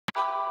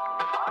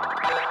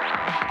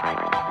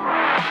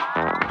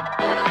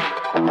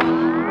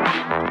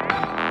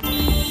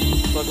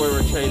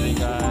chasing,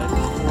 guys.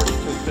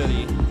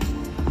 4250.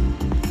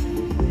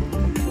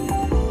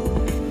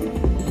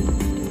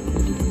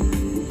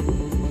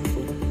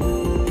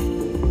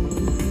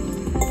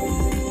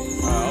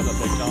 That was a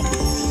big jump.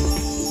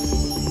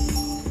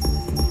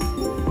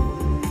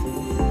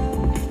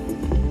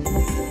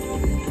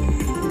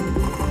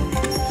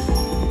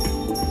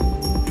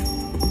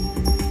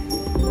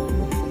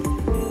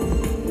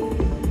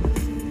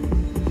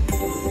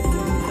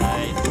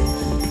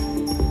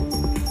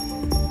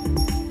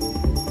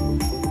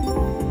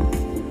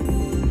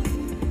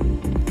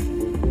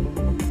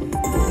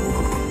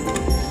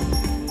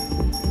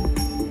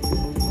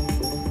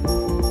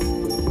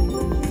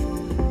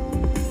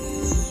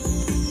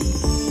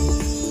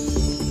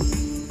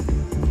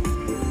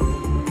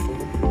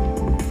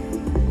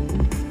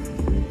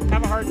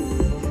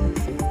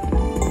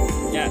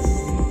 Yes.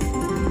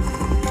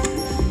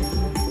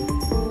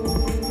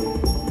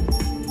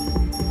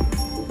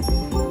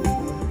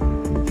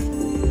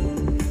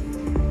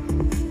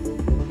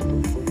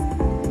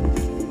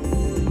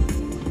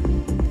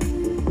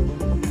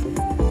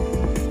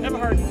 Have a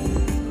heart.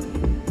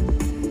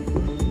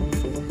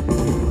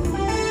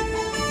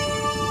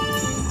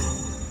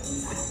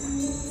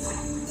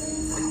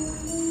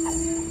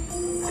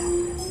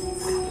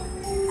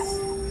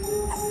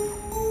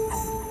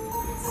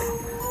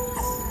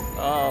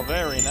 Oh,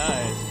 very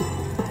nice.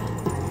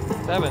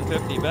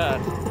 750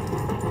 bet.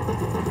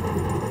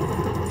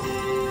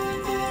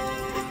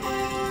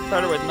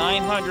 Started with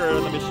 900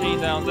 on the machine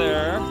down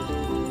there.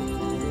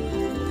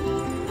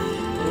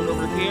 Move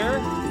over here.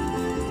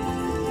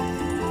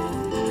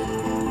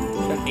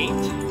 Got 8.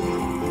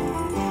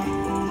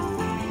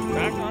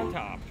 Back on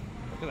top.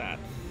 Look at that.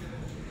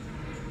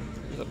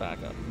 Here's a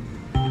backup.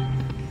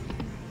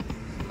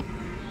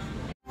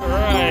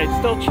 Alright,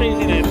 still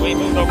chasing it. We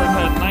moved over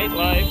to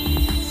Nightlife.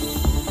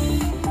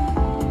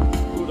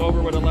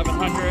 Over with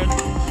 1100,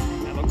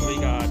 and look what we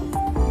got.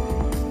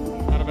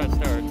 Not a bad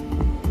start.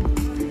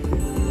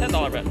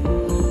 $10 bet.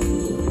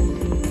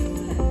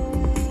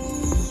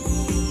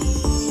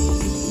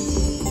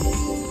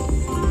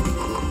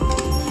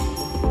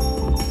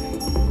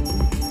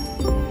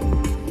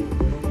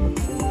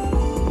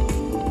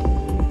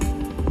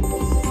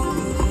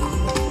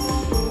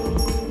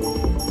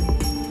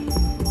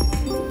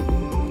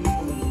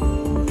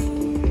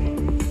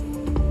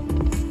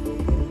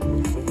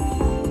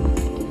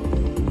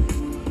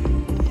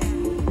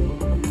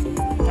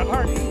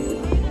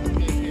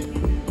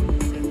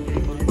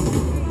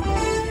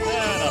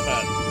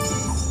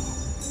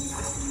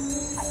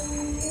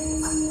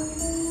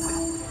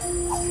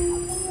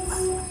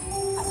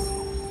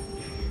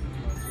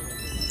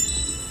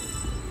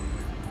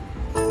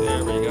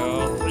 There we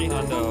go,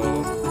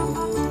 300.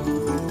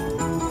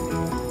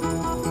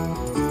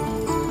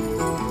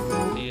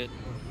 See it.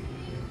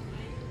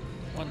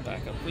 One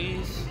backup,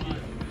 please.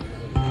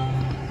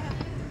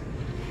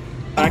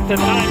 Back to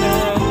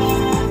diamond.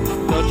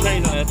 Still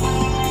chasing it.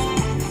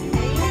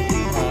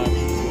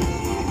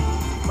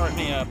 Start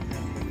me up.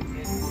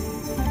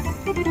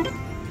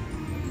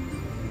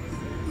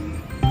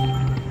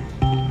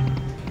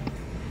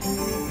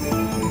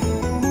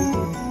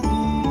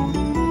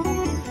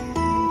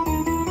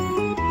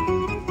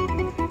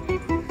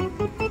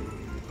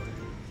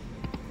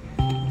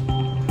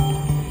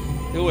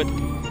 Do it.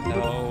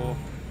 No.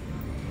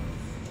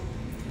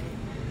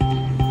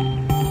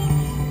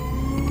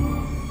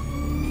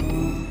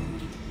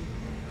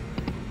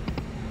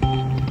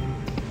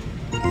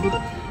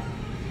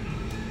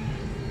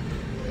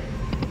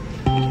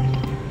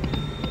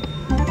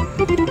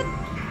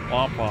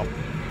 Womp womp.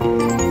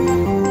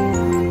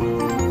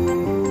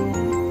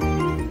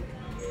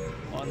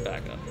 On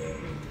backup.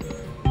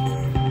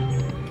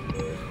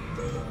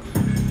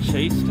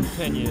 Chase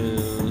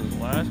continues.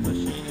 Last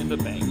machine in the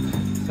bank.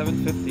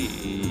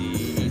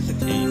 750.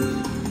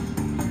 16.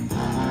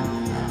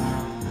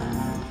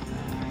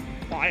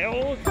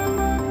 Wild.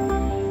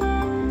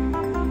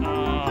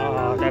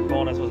 Oh, that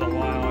bonus was a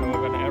wild. It would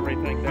have been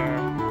everything there.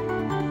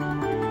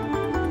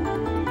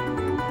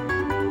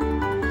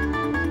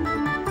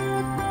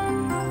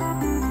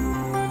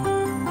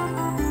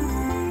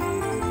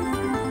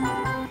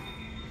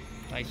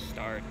 Nice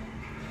start.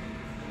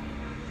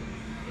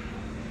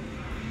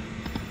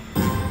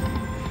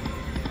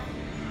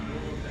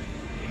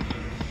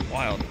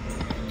 Wild.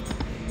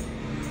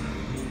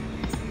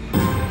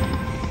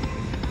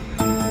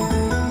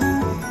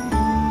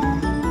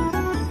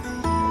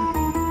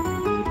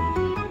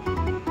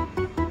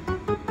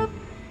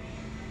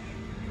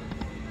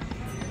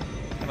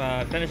 Come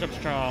on, finish up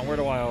strong. We're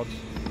the Wilds.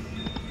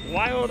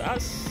 Wild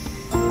us.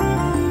 There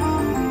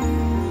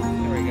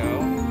we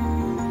go.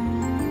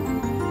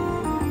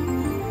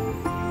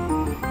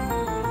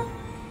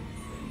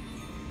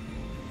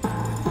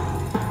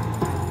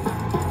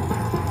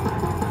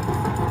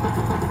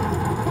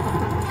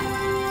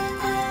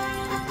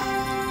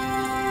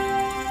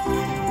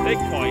 Big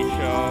point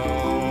show,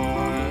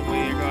 and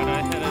we're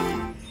gonna hit it.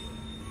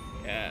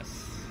 Yes,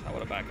 I would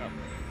have backed up.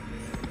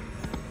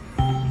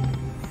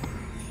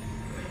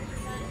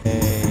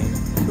 Okay,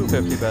 2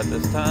 250 bet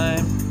this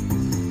time.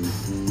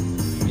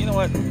 You know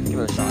what? Give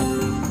it a shot.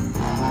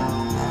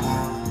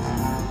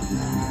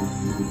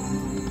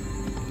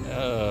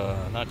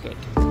 Not good.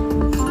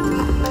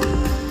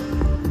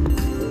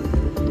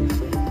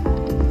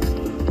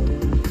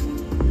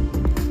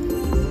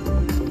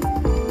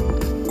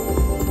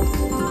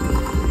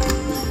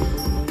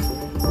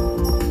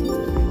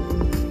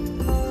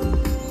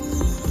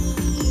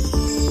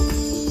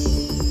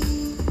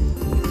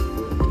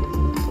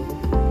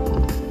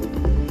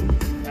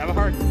 Have a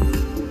heart.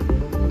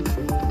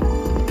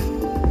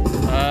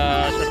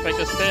 Should have picked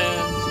the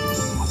spins.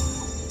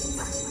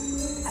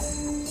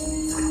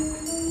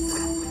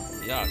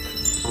 Yuck.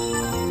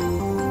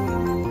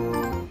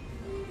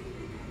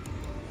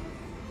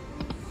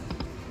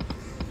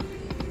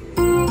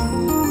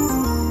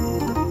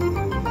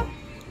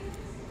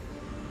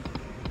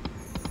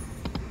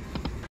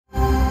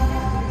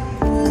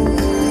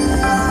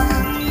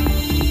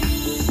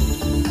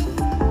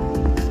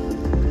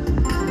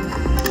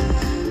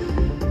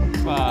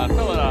 Come on,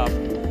 fill it up.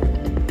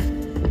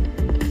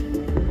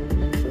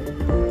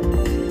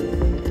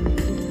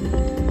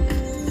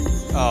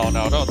 Oh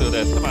no, don't do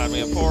this. Come on, we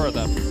have 4 of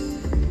them.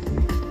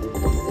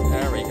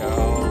 There we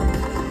go.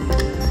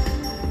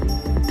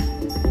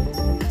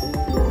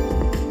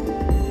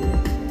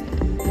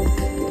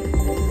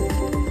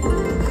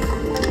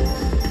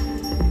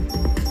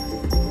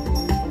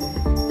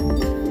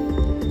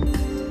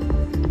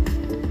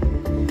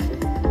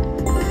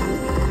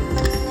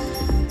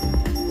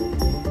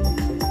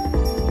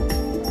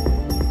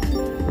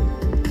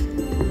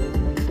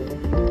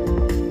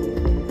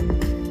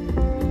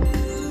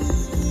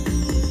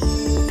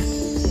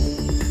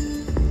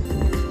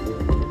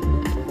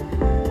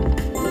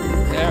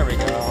 There we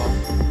go.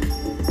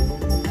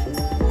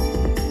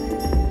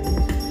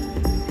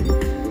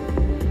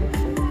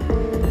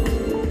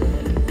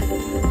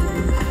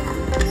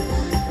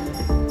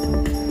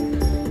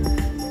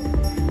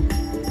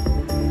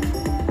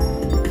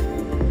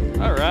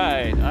 All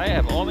right, I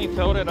have only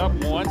filled it up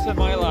once in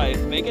my life.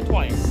 Make it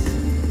twice.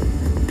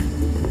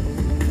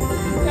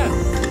 Yes.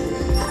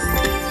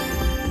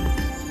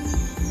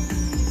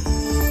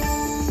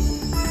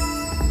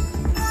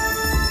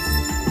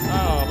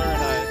 Oh, very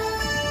nice.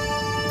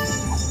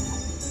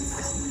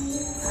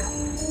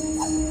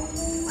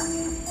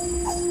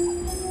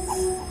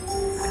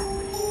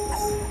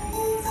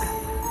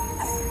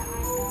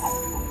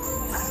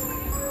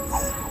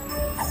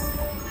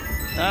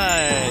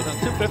 Nice, on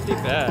 250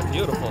 bet,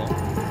 beautiful.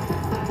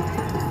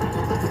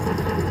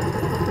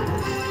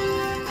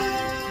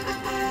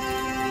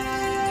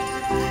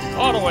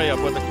 All the way up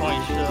with the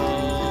coin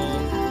shell.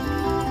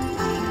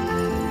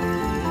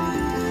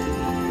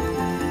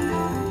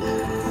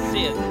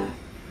 See it.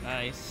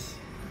 Nice.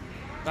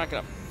 Back it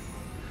up.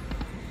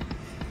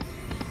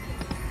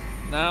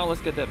 Now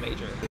let's get that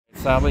major.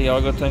 Sadly, all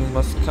good things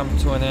must come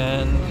to an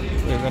end.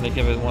 We're going to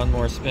give it one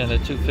more spin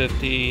at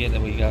 250 and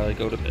then we gotta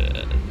go to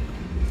bed.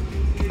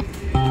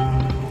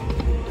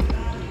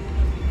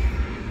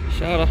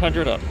 Shot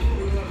 100 up.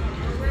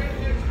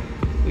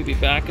 We'll be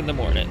back in the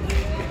morning.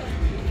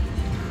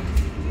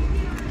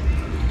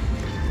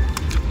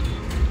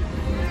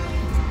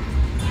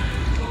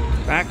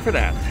 Back for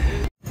that.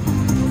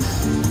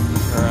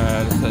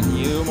 Alright, it's a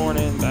new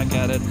morning. Back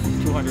at it.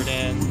 200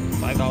 in.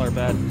 $5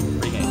 bet.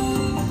 3 games.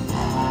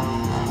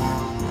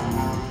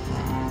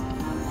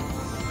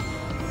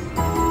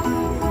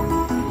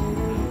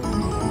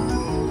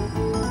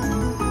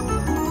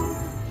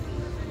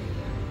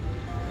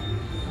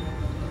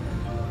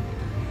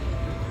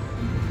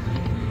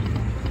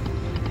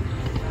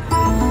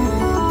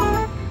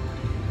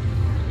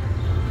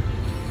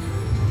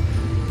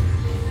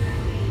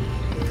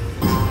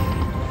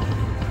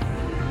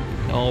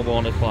 No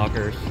bonus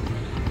blockers.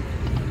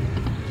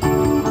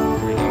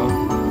 Here we go.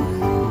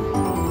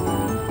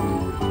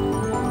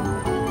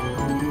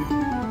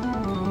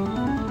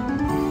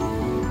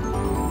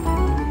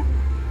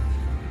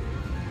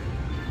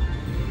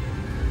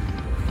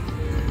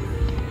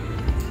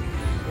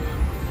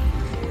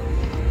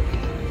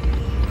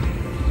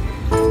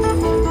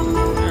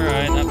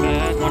 Alright, not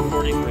bad.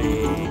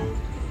 143.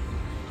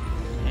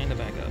 And to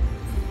back up.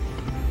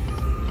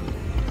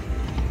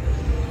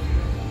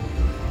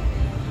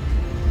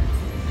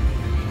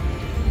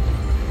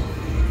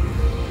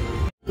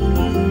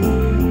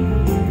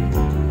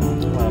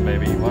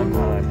 Baby, one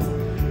time.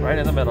 Right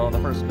in the middle of the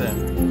first spin.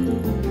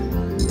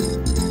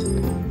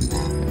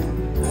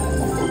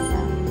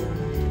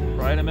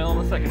 Right in the middle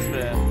of the second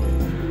spin.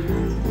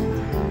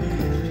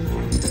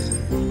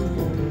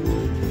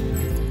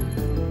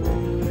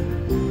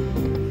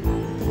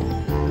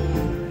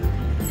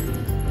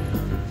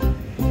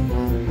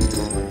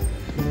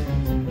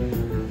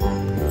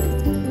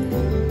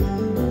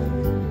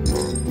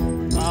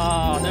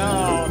 Oh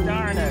no,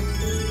 darn it.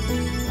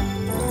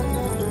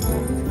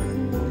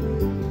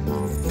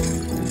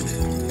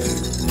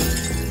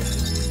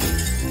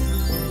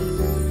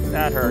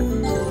 That hurt.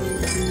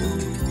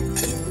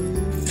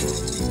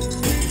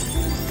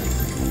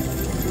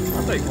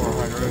 I'll take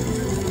 400.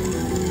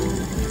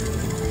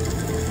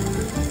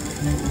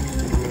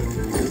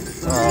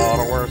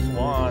 first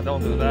one.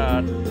 Don't do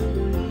that.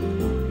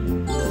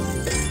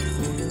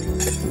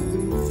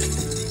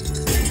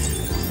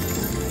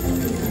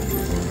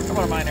 Come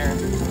on,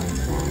 miner.